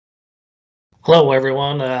Hello,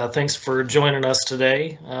 everyone. Thanks for joining us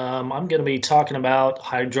today. I'm going to be talking about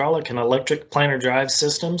hydraulic and electric planter drive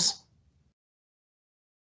systems.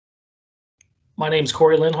 My name is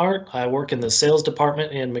Corey Linhart. I work in the sales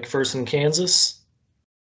department in McPherson, Kansas.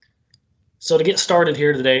 So to get started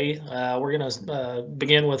here today, we're going to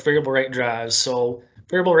begin with variable rate drives. So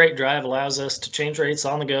variable rate drive allows us to change rates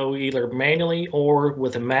on the go either manually or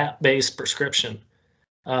with a map-based prescription.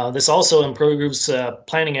 This also improves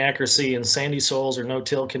planting accuracy in sandy soils or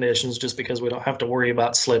no-till conditions just because we don't have to worry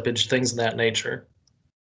about slippage, things of that nature.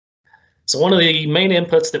 So one of the main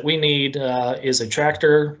inputs that we need is a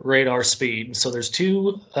tractor radar speed. So there's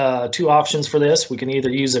two options for this. We can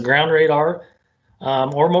either use a ground radar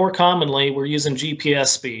or more commonly, we're using GPS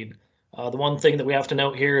speed. The one thing that we have to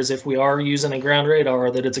note here is if we are using a ground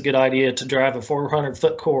radar, that it's a good idea to drive a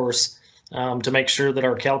 400-foot course to make sure that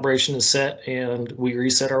our calibration is set and we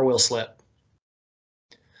reset our wheel slip.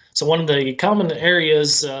 So one of the common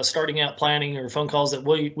areas starting out planning or phone calls that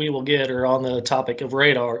we will get are on the topic of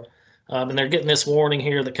radar, and they're getting this warning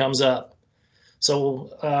here that comes up.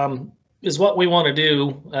 So is what we want to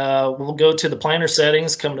do. We'll go to the planter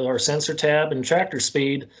settings, come to our sensor tab and tractor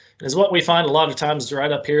speed. And is what we find a lot of times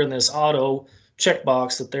right up here in this auto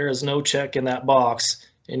checkbox that there is no check in that box.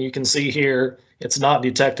 And you can see here, it's not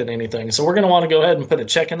detected anything. So we're going to want to go ahead and put a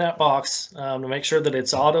check in that box to make sure that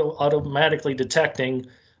it's automatically detecting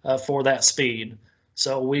for that speed.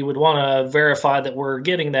 So we would want to verify that we're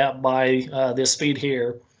getting that by this speed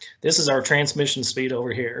here. This is our transmission speed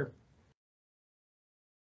over here.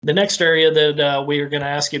 The next area that we are going to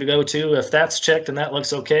ask you to go to, if that's checked and that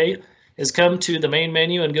looks okay, is come to the main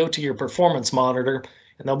menu and go to your performance monitor.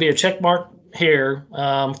 And there'll be a check mark here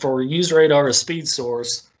for use radar as speed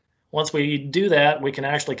source. Once we do that, we can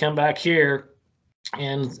actually come back here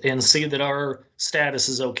and see that our status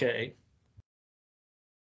is okay.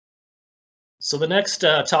 So the next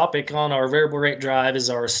topic on our variable rate drive is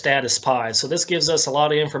our status pie. So this gives us a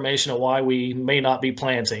lot of information on why we may not be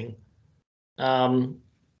planting.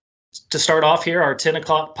 To start off here, our 10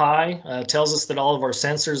 o'clock pie tells us that all of our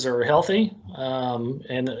sensors are healthy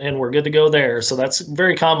and we're good to go there. So that's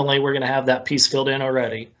very commonly we're going to have that piece filled in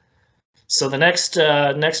already. So the next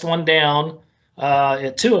one down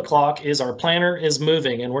at 2 o'clock is our planter is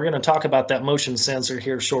moving, and we're going to talk about that motion sensor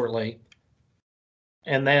here shortly.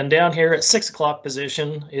 And then down here at 6 o'clock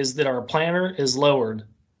position is that our planter is lowered,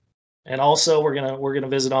 and also we're gonna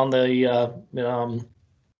visit on the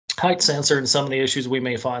height sensor and some of the issues we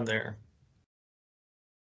may find there.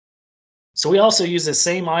 So we also use the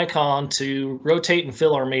same icon to rotate and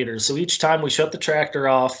fill our meters. So each time we shut the tractor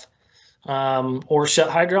off or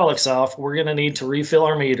shut hydraulics off, we're going to need to refill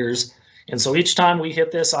our meters. And so each time we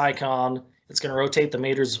hit this icon, it's going to rotate the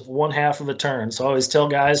meters 1/2 of a turn. So I always tell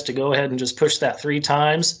guys to go ahead and just push that 3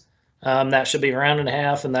 times. That should be a 1.5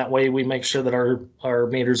 rounds, and that way we make sure that our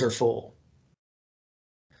meters are full.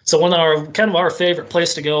 So one of our favorite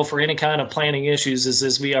place to go for any kind of planning issues is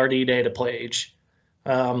this VRD data page.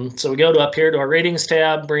 So we go up here to our ratings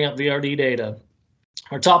tab, bring up VRD data.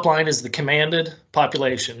 Our top line is the commanded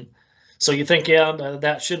population. So you think, yeah,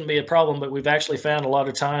 that shouldn't be a problem, but we've actually found a lot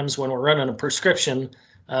of times when we're running a prescription,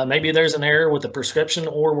 maybe there's an error with the prescription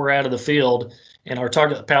or we're out of the field, and our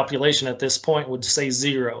target population at this point would say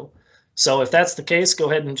 0. So if that's the case,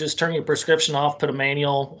 go ahead and just turn your prescription off, put a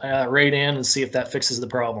manual rate in, and see if that fixes the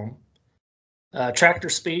problem. Tractor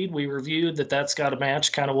speed, we reviewed that's got to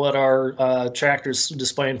match kind of what our tractor's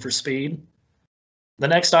displaying for speed. The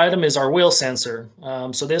next item is our wheel sensor.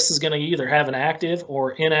 So this is going to either have an active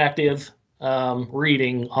or inactive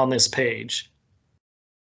reading on this page.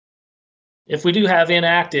 If we do have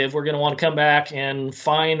inactive, we're going to want to come back and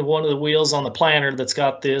find one of the wheels on the planter that's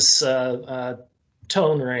got this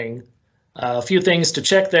tone ring. A few things to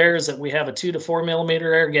check there is that we have a 2 to 4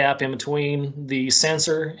 millimeter air gap in between the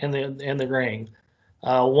sensor and the ring.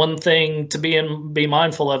 One thing to be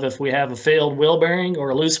mindful of, if we have a failed wheel bearing or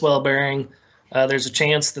a loose wheel bearing, there's a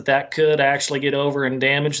chance that could actually get over and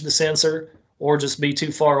damage the sensor or just be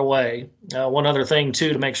too far away. One other thing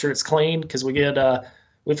too, to make sure it's clean, because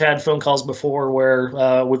we've had phone calls before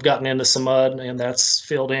where we've gotten into some mud and that's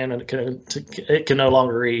filled in and it can no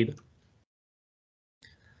longer read.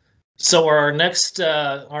 So our next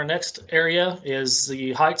area is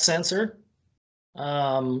the height sensor.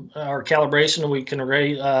 Our calibration, we can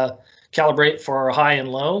calibrate for our high and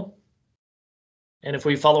low. And if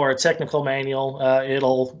we follow our technical manual,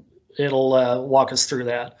 it'll walk us through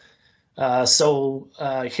that. So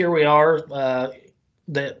here we are,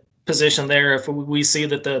 the position there. If we see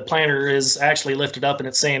that the planter is actually lifted up and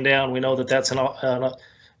it's saying down, we know that that's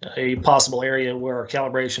a possible area where our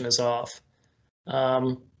calibration is off.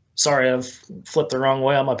 Sorry, I've flipped the wrong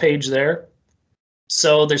way on my page there.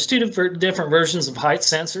 So there's two different versions of height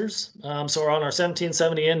sensors. So we're on our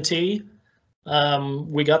 1770 NT.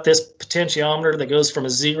 We got this potentiometer that goes from a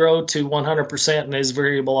 0 to 100% and is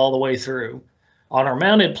variable all the way through. On our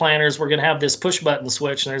mounted planters, we're going to have this push button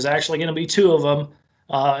switch, and there's actually going to be two of them,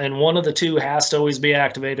 and one of the two has to always be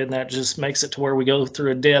activated, and that just makes it to where we go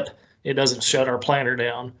through a dip, it doesn't shut our planter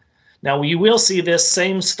down. Now, you will see this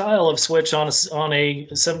same style of switch on a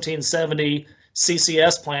 1770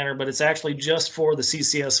 CCS planter, but it's actually just for the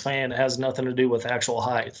CCS fan. It has nothing to do with actual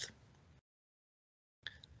height.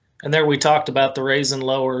 And there we talked about the raise and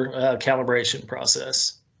lower calibration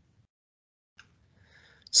process.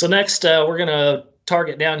 So next, we're going to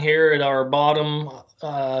target down here at our bottom.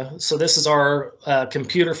 So this is our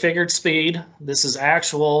computer figured speed. This is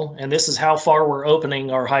actual, and this is how far we're opening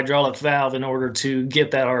our hydraulic valve in order to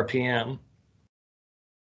get that RPM.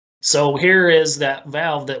 So here is that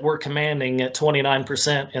valve that we're commanding at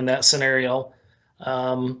 29% in that scenario.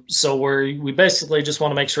 So we basically just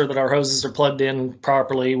want to make sure that our hoses are plugged in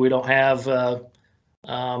properly. We don't have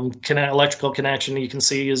electrical connection. You can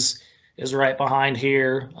see is right behind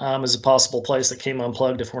here is a possible place that came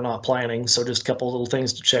unplugged if we're not planning. So just a couple of little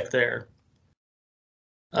things to check there.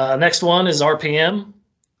 Next one is RPM.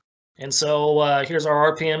 And so here's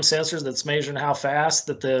our RPM sensors that's measuring how fast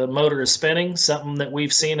that the motor is spinning. Something that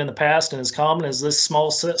we've seen in the past and is common is this small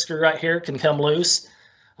set screw right here can come loose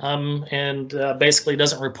and basically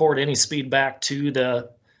doesn't report any speed back to the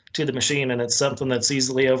machine, and it's something that's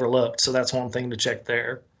easily overlooked. So that's one thing to check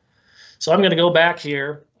there. So I'm going to go back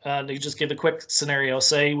here to just give a quick scenario.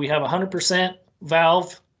 Say we have 100%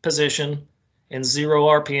 valve position and 0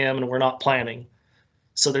 RPM, and we're not planning.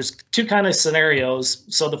 So there's two kind of scenarios.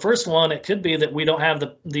 So the first one, it could be that we don't have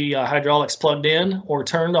the hydraulics plugged in or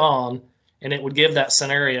turned on, and it would give that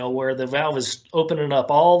scenario where the valve is opening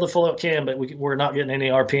up all the flow it can, but we're not getting any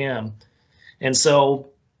RPM. And so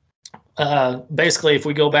basically, if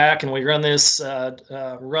we go back and we run this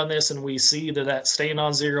and we see that that's staying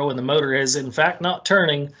on 0 and the motor is in fact not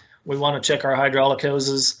turning, we want to check our hydraulic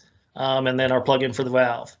hoses and then our plug-in for the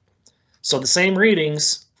valve. So the same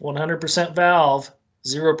readings, 100% valve,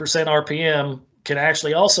 0% RPM, can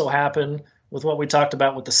actually also happen with what we talked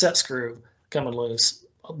about with the set screw coming loose.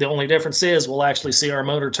 The only difference is we'll actually see our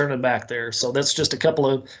motor turning back there. So that's just a couple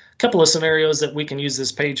of scenarios that we can use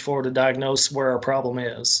this page for to diagnose where our problem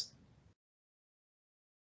is.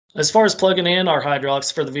 As far as plugging in our hydraulics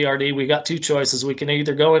for the VRD, we got two choices. We can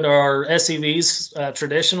either go into our SEVs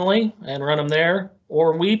traditionally and run them there,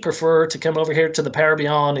 or we prefer to come over here to the Power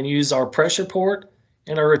Beyond and use our pressure port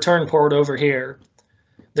and our return port over here.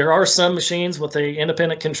 There are some machines with an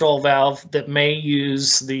independent control valve that may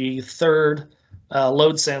use the third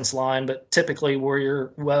load sense line, but typically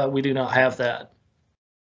we do not have that.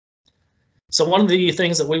 So one of the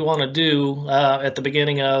things that we want to do at the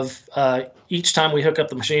beginning of each time we hook up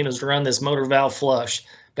the machine is to run this motor valve flush.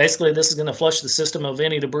 Basically, this is going to flush the system of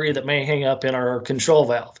any debris that may hang up in our control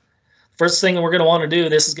valve. First thing that we're going to want to do,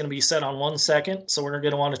 this is going to be set on 1 second, so we're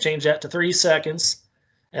going to want to change that to 3 seconds.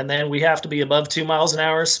 And then we have to be above 2 miles an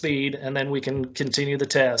hour speed, and then we can continue the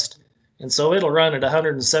test. And so it'll run at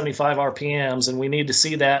 175 RPMs, and we need to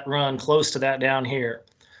see that run close to that down here.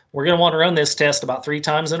 We're going to want to run this test about 3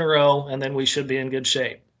 times in a row, and then we should be in good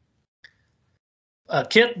shape. A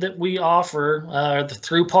kit that we offer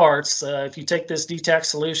through parts, if you take this DTAC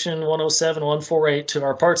Solution 107148 to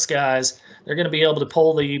our parts guys, they're going to be able to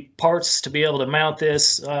pull the parts to be able to mount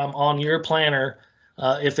this on your planter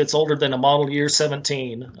if it's older than a model year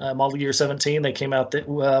 17. Model year 17, they came out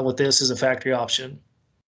with this as a factory option.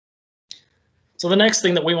 So the next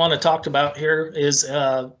thing that we want to talk about here is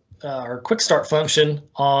our quick start function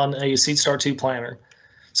on a SeedStar 2 planter.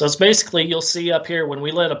 So it's basically, you'll see up here when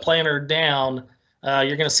we let a planter down,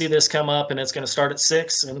 you're going to see this come up and it's going to start at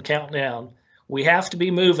 6 and count down. We have to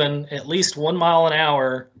be moving at least 1 mile an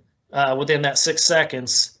hour within that 6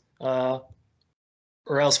 seconds, or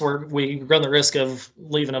else we run the risk of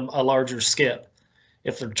leaving a larger skip.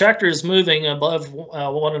 If the tractor is moving above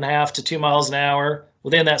 1.5 to 2 miles an hour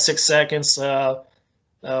within that 6 seconds,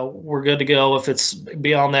 we're good to go. If it's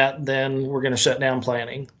beyond that, then we're going to shut down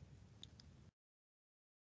planting.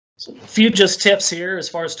 So a few just tips here as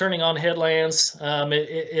far as turning on headlands.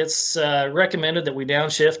 It's recommended that we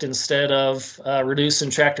downshift instead of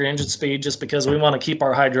reducing tractor engine speed, just because we want to keep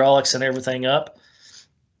our hydraulics and everything up.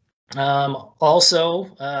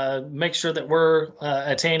 Also, make sure that we're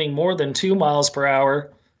attaining more than 2 miles per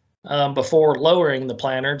hour before lowering the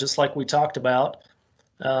planter, just like we talked about.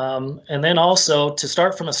 And then also, to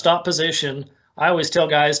start from a stop position, I always tell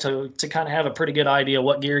guys to kind of have a pretty good idea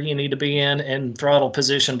what gear you need to be in and throttle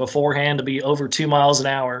position beforehand to be over 2 miles an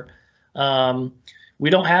hour. We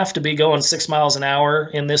don't have to be going 6 miles an hour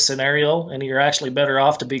in this scenario, and you're actually better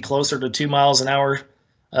off to be closer to 2 miles an hour.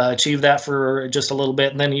 Achieve that for just a little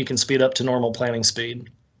bit, and then you can speed up to normal planting speed.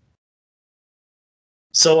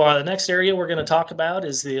 So the next area we're going to talk about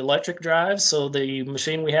is the electric drive. So the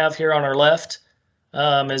machine we have here on our left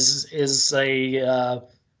is a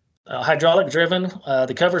hydraulic driven.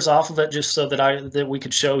 The cover's off of it just so that we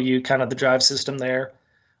could show you kind of the drive system there.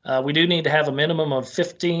 We do need to have a minimum of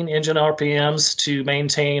 15 engine RPMs to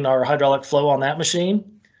maintain our hydraulic flow on that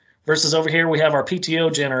machine. Versus over here we have our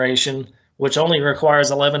PTO generation, which only requires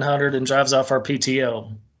 1100 and drives off our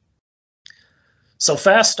PTO. So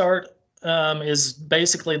fast start is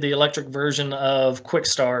basically the electric version of quick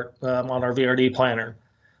start on our VRD planter.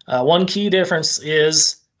 One key difference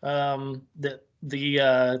is that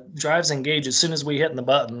the drives engage as soon as we hit the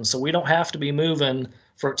button, so we don't have to be moving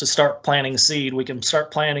for it to start planting seed. We can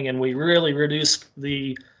start planting, and we really reduce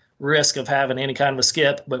the risk of having any kind of a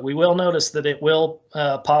skip, but we will notice that it will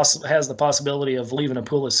has the possibility of leaving a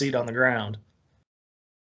pool of seed on the ground.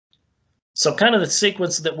 So kind of the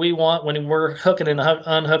sequence that we want when we're hooking and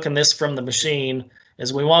unhooking this from the machine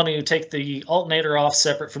is we want to take the alternator off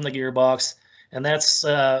separate from the gearbox, and that's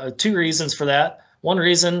two reasons for that. One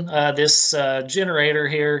reason, this generator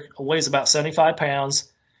here weighs about 75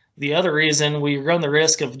 pounds. The other reason, we run the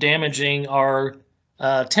risk of damaging our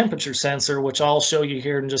temperature sensor, which I'll show you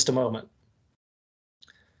here in just a moment.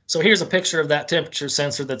 So here's a picture of that temperature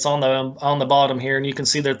sensor that's on the bottom here, and you can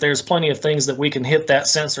see that there's plenty of things that we can hit that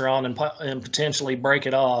sensor on and potentially break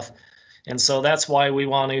it off. And so that's why we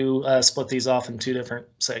want to split these off in two different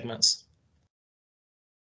segments.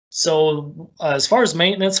 So as far as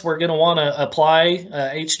maintenance, we're going to want to apply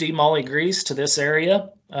HD moly grease to this area,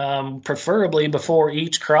 preferably before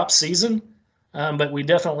each crop season, but we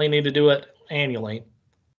definitely need to do it annually.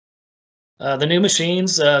 The new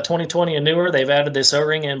machines, 2020 and newer, they've added this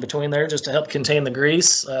O-ring in between there just to help contain the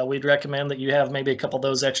grease. We'd recommend that you have maybe a couple of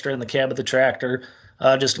those extra in the cab of the tractor,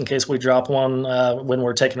 just in case we drop one when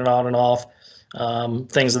we're taking it on and off,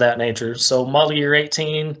 things of that nature. So model year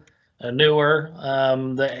 18, newer,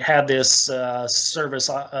 that had this service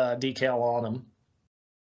decal on them.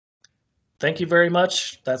 Thank you very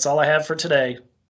much. That's all I have for today.